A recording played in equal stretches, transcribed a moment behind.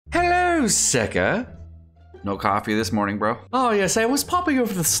Hello, Seka. No coffee this morning, bro? Oh, yes, I was popping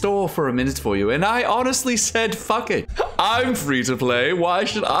over to the store for a minute for you, and I honestly said, fuck it. I'm free to play. Why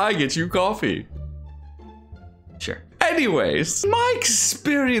should I get you coffee? Sure. Anyways, my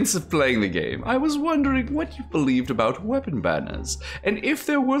experience of playing the game, I was wondering what you believed about weapon banners, and if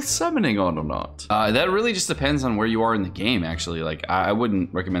they're worth summoning on or not. That really just depends on where you are in the game, actually. Like, I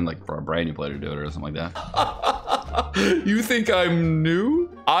wouldn't recommend, like, for a brand new player to do it or something like that. You think I'm new?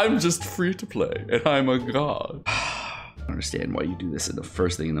 I'm just free to play, and I'm a god. I don't understand why you do this at the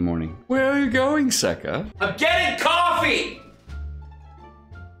first thing in the morning. Where are you going, Seka? I'm getting coffee!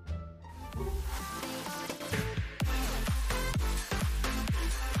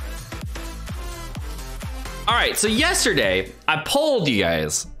 All right, so yesterday I polled you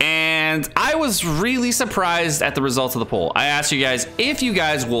guys and I was really surprised at the results of the poll. I asked you guys if you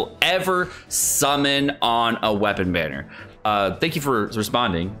guys will ever summon on a weapon banner. Thank you for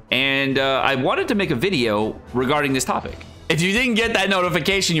responding. And I wanted to make a video regarding this topic. If you didn't get that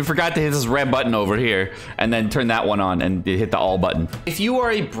notification, you forgot to hit this red button over here and then turn that one on and hit the all button. If you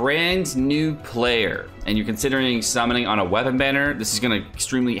are a brand new player and you're considering summoning on a weapon banner, this is going to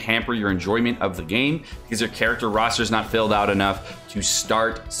extremely hamper your enjoyment of the game because your character roster is not filled out enough to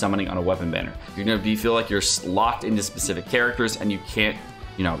start summoning on a weapon banner. You're going to feel like you're locked into specific characters and you can't,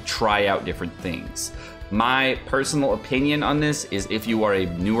 you know, try out different things. My personal opinion on this is if you are a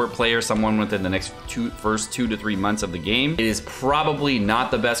newer player, someone within the next first 2 to 3 months of the game, it is probably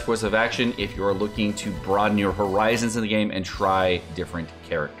not the best course of action if you're looking to broaden your horizons in the game and try different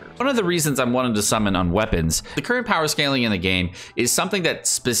characters. One of the reasons I'm wanting to summon on weapons, the current power scaling in the game is something that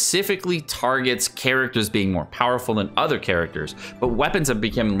specifically targets characters being more powerful than other characters, but weapons have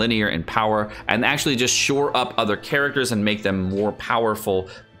become linear in power and actually just shore up other characters and make them more powerful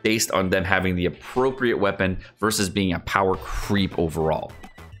based on them having the appropriate weapon versus being a power creep overall.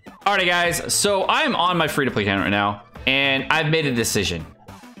 Alrighty guys, so I am on my free-to-play account right now, and I've made a decision.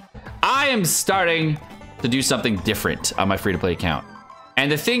 I am starting to do something different on my free-to-play account.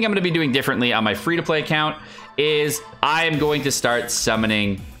 And the thing I'm gonna be doing differently on my free-to-play account is I am going to start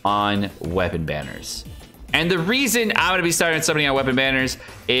summoning on weapon banners. And the reason I'm gonna be starting summoning on weapon banners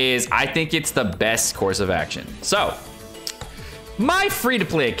is I think it's the best course of action. So, my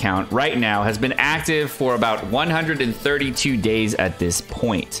free-to-play account right now has been active for about 132 days at this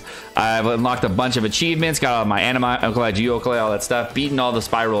point. I've unlocked a bunch of achievements, got all my anima, all that stuff, beaten all the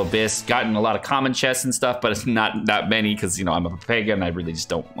Spiral Abyss, gotten a lot of common chests and stuff, but it's not that many because, you know, I'm a pagan and I really just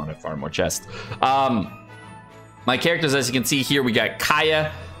don't want to farm more chests. My characters, as you can see here, we got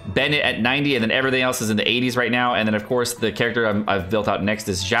Kaya, Bennett at 90, and then everything else is in the 80s right now. And then, of course, the character I've built out next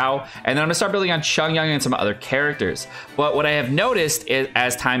is Zhao. And then I'm going to start building on Chongyang and some other characters. But what I have noticed is,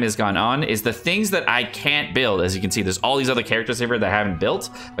 as time has gone on, is the things that I can't build. As you can see, there's all these other characters here that I haven't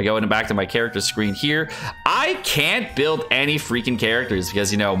built. By going back to my character screen here, I can't build any freaking characters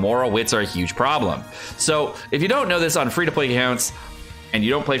because, you know, moral wits are a huge problem. So if you don't know this on free-to-play accounts, and you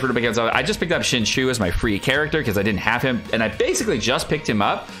don't play free-to-play games, I just picked up Shin Chu as my free character because I didn't have him, and I basically just picked him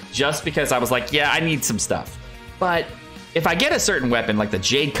up just because I was like, yeah, I need some stuff. But if I get a certain weapon, like the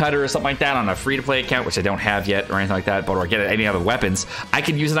Jade Cutter or something like that on a free-to-play account, which I don't have yet or anything like that, but or get any other weapons, I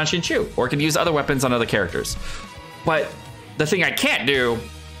can use it on Shin Chu, or I can use other weapons on other characters. But the thing I can't do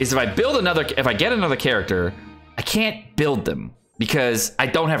is if I get another character, I can't build them because I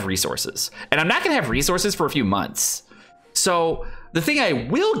don't have resources. And I'm not gonna have resources for a few months. So the thing I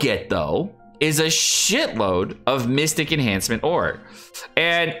will get, though, is a shitload of Mystic Enhancement Ore.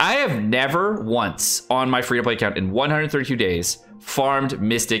 And I have never once on my free-to-play account in 132 days farmed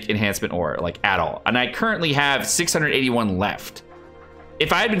Mystic Enhancement Ore, like, at all. And I currently have 681 left.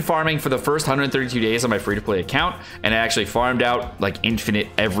 If I had been farming for the first 132 days on my free-to-play account, and I actually farmed out, like, infinite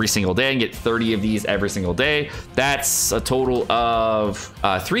every single day and get 30 of these every single day, that's a total of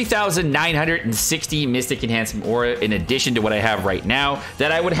 3,960 Mystic Enhancement Ore in addition to what I have right now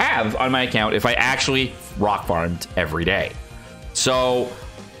that I would have on my account if I actually rock farmed every day. So,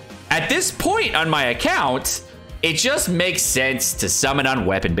 at this point on my account, it just makes sense to summon on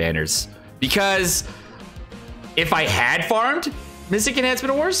weapon banners. Because if I had farmed Mystic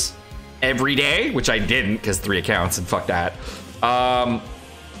Enhancement Ores every day, which I didn't because 3 accounts and fuck that, I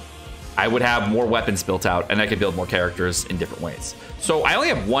would have more weapons built out and I could build more characters in different ways. So I only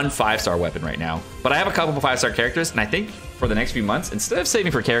have 1 5-star weapon right now, but I have a couple of 5-star characters, and I think for the next few months, instead of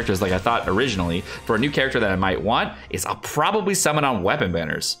saving for characters like I thought originally, for a new character that I might want, is I'll probably summon on weapon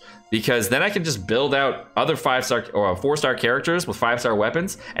banners, because then I can just build out other 5-star or 4-star characters with 5-star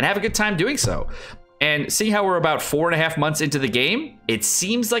weapons and have a good time doing so. And seeing how we're about 4.5 months into the game, it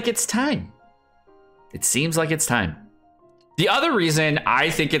seems like it's time. It seems like it's time. The other reason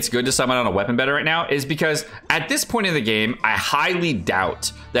I think it's good to summon on a weapon banner right now is because at this point in the game, I highly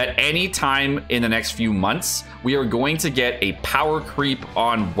doubt that any time in the next few months, we are going to get a power creep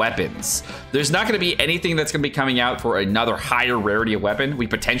on weapons. There's not going to be anything that's going to be coming out for another higher rarity of weapon. We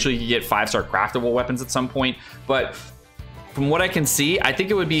potentially could get 5-star craftable weapons at some point, but from what I can see, I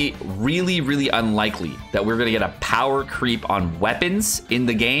think it would be really, really unlikely that we're going to get a power creep on weapons in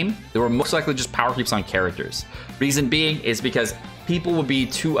the game. There were most likely just power creeps on characters. Reason being is because people would be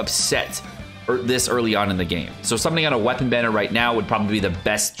too upset this early on in the game. So something on a weapon banner right now would probably be the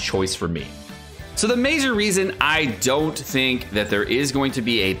best choice for me. So the major reason I don't think that there is going to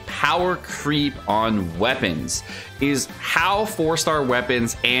be a power creep on weapons is how 4-star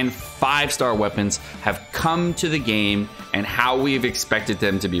weapons and 5-star weapons have come to the game and how we've expected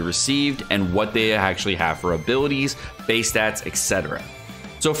them to be received and what they actually have for abilities, base stats, etc.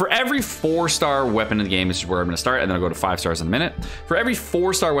 So for every 4-star weapon in the game, this is where I'm going to start, and then I'll go to 5 stars in a minute. For every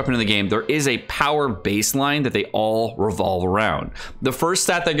 4-star weapon in the game, there is a power baseline that they all revolve around. The first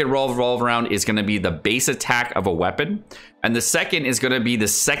stat that revolve around is going to be the base attack of a weapon, and the second is going to be the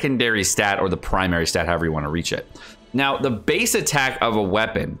secondary stat or the primary stat, however you want to reach it. Now, the base attack of a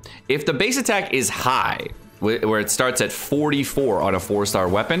weapon, if the base attack is high, where it starts at 44 on a 4-star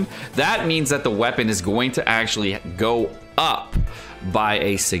weapon, that means that the weapon is going to actually go up by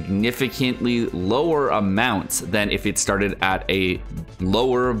a significantly lower amount than if it started at a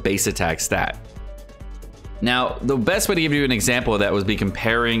lower base attack stat. Now, the best way to give you an example of that would be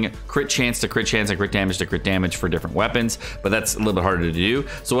comparing crit chance to crit chance and crit damage to crit damage for different weapons, but that's a little bit harder to do.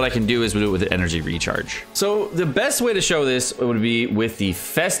 So what I can do is do it with energy recharge. So the best way to show this would be with the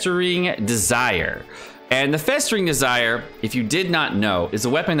Festering Desire. And the Festering Desire, if you did not know, is a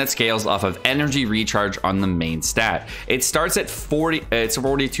weapon that scales off of energy recharge on the main stat. It starts at 40, it's a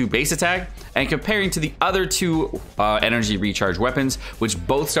 42 base attack, and comparing to the other two energy recharge weapons, which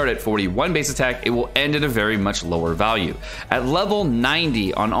both start at 41 base attack, it will end at a very much lower value. At level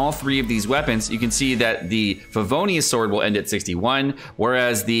 90 on all three of these weapons, you can see that the Favonius Sword will end at 61,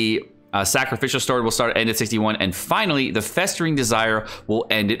 whereas the Sacrificial Sword will start at end at 61, and finally, the Festering Desire will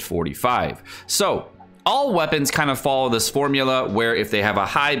end at 45. So, all weapons kind of follow this formula where if they have a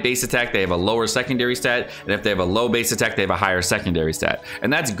high base attack, they have a lower secondary stat, and if they have a low base attack, they have a higher secondary stat.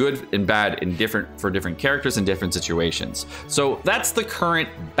 And that's good and bad in for different characters in different situations. So that's the current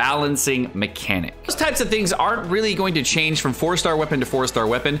balancing mechanic. Those types of things aren't really going to change from 4-star weapon to 4-star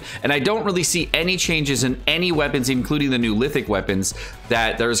weapon, and I don't really see any changes in any weapons, including the new Lithic weapons,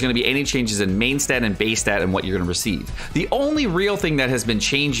 that there's going to be any changes in main stat and base stat and what you're going to receive. The only real thing that has been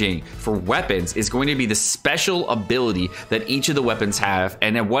changing for weapons is going to be the special ability that each of the weapons have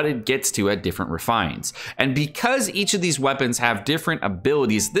and what it gets to at different refines. And because each of these weapons have different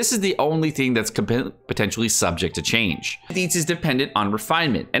abilities, this is the only thing that's potentially subject to change. These is dependent on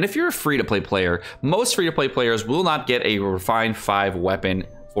refinement. And if you're a free-to-play player, most free-to-play players will not get a refined 5 weapon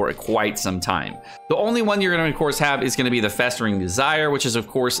for quite some time. The only one you're going to, of course, have is going to be the Festering Desire, which is, of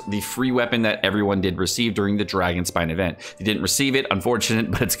course, the free weapon that everyone did receive during the Dragonspine event. You didn't receive it, unfortunate,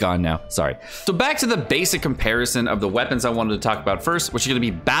 but it's gone now. Sorry. So back to the basic comparison of the weapons I wanted to talk about first, which are going to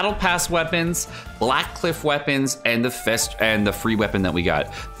be Battle Pass weapons, Blackcliff weapons, and the free weapon that we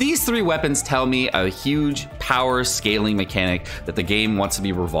got. These 3 weapons tell me a huge power scaling mechanic that the game wants to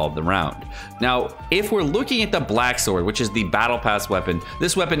be revolved around. Now, if we're looking at the Black Sword, which is the Battle Pass weapon,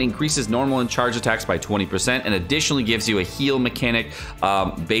 this weapon increases normal and charge attacks by 20% and additionally gives you a heal mechanic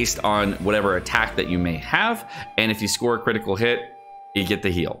based on whatever attack that you may have. And if you score a critical hit, you get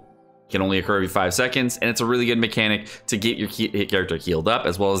the heal. It can only occur every 5 seconds, and it's a really good mechanic to get your character healed up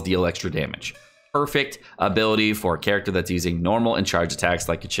as well as deal extra damage. Perfect ability for a character that's using normal and charge attacks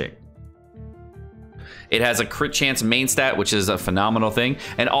like a chick. It has a crit chance main stat, which is a phenomenal thing,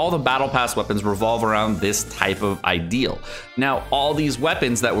 and all the Battle Pass weapons revolve around this type of ideal. Now, all these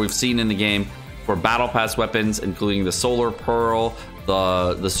weapons that we've seen in the game for Battle Pass weapons, including the Solar Pearl,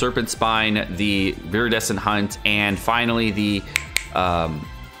 the Serpent Spine, the Viridescent Hunt, and finally the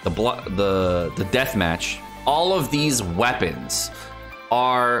Deathmatch, all of these weapons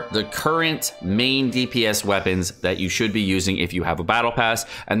are the current main DPS weapons that you should be using if you have a Battle Pass,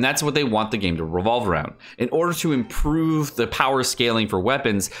 and that's what they want the game to revolve around. In order to improve the power scaling for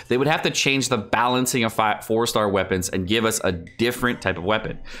weapons, they would have to change the balancing of 4-star weapons and give us a different type of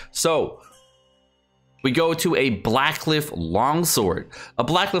weapon. So we go to a Blackcliff Longsword. A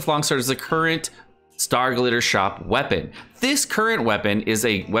Blackcliff Longsword is the current Star Glitter Shop weapon. this current weapon is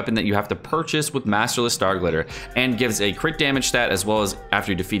a weapon that you have to purchase with Masterless Star Glitter and gives a crit damage stat as well as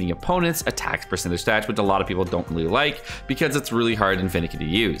after defeating opponents, attack percentage stats, which a lot of people don't really like because it's really hard and finicky to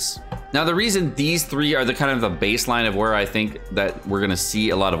use. Now, the reason these three are the kind of the baseline of where I think that we're gonna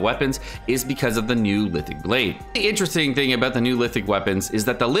see a lot of weapons is because of the new Lithic Blade. The interesting thing about the new Lithic weapons is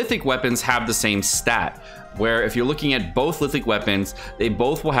that the Lithic weapons have the same stat, where if you're looking at both Lithic weapons, they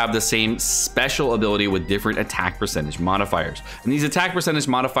both will have the same special ability with different attack percentage modifiers. And these attack percentage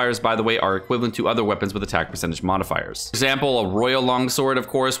modifiers, by the way, are equivalent to other weapons with attack percentage modifiers. For example, a Royal Longsword, of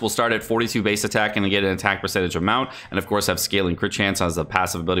course, will start at 42 base attack and get an attack percentage amount, and of course have scaling crit chance as a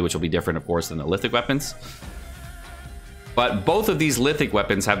passive ability, which will be different, of course, than the Lithic weapons. But both of these Lithic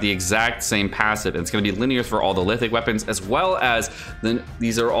weapons have the exact same passive, and it's going to be linear for all the Lithic weapons, as well as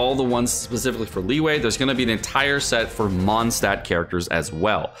these are all the ones specifically for Leeway. There's going to be an entire set for Mondstadt characters as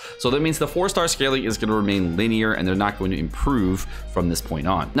well. So that means the 4-star scaling is going to remain linear, and they're not going to improve from this point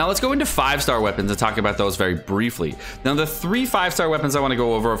on. Now let's go into 5-star weapons and talk about those very briefly. Now the 3 5-star weapons I want to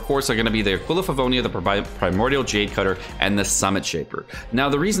go over, of course, are going to be the Aquila Favonia, the Primordial Jade Cutter, and the Summit Shaper. Now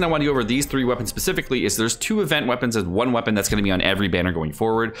the reason I want to go over these 3 weapons specifically is there's 2 event weapons and 1 weapon that's going to be on every banner going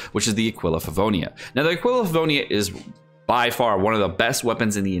forward, which is the Aquila Favonia. Now the Aquila Favonia is by far one of the best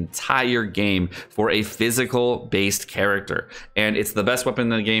weapons in the entire game for a physical based character, and it's the best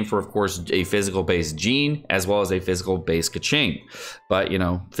weapon in the game for, of course, a physical based Jean as well as a physical based Kaching. But you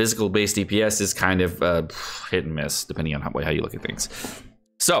know, physical based DPS is kind of hit and miss depending on how you look at things.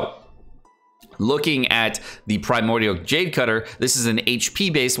 So looking at the Primordial Jade Cutter, this is an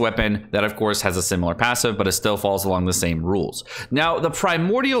HP based weapon that of course has a similar passive, but it still falls along the same rules. Now the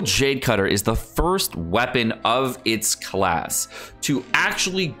Primordial Jade Cutter is the first weapon of its class to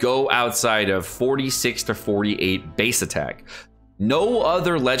actually go outside of 46 to 48 base attack. No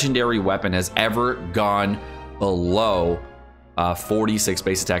other legendary weapon has ever gone below 46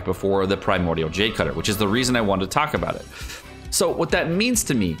 base attack before the Primordial Jade Cutter, which is the reason I wanted to talk about it. So what that means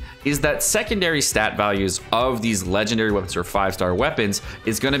to me is that secondary stat values of these legendary weapons or 5-star weapons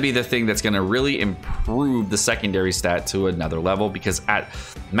is going to be the thing that's going to really improve the secondary stat to another level, because at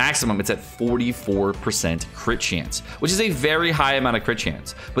maximum it's at 44% crit chance, which is a very high amount of crit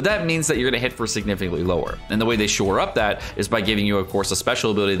chance. But that means that you're going to hit for significantly lower. And the way they shore up that is by giving you, of course, a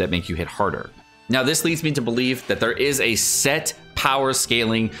special ability that makes you hit harder. Now this leads me to believe that there is a set power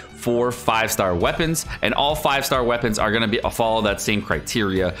scaling for 5-star weapons, and all 5-star weapons are going to follow that same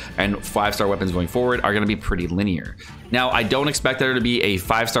criteria, and 5-star weapons going forward are going to be pretty linear. Now I don't expect there to be a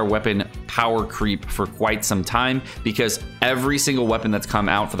 5-star weapon power creep for quite some time, because every single weapon that's come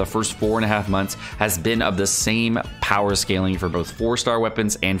out for the first 4.5 months has been of the same power scaling for both 4-star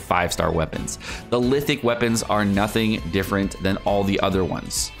weapons and 5-star weapons. The Lithic weapons are nothing different than all the other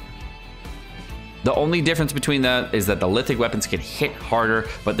ones. The only difference between that is that the Lithic weapons can hit harder,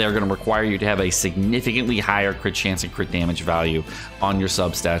 but they're going to require you to have a significantly higher crit chance and crit damage value on your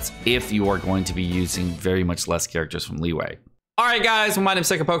substats if you are going to be using very much less characters from Leeway. Alright guys, well, my name is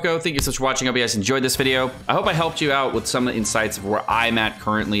Sekapoko. Thank you so much for watching. I hope you guys enjoyed this video. I hope I helped you out with some insights of where I'm at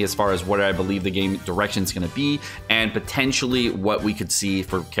currently as far as what I believe the game direction is going to be, and potentially what we could see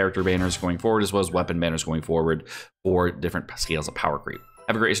for character banners going forward, as well as weapon banners going forward for different scales of power creep.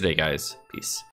 Have a great day, guys. Peace.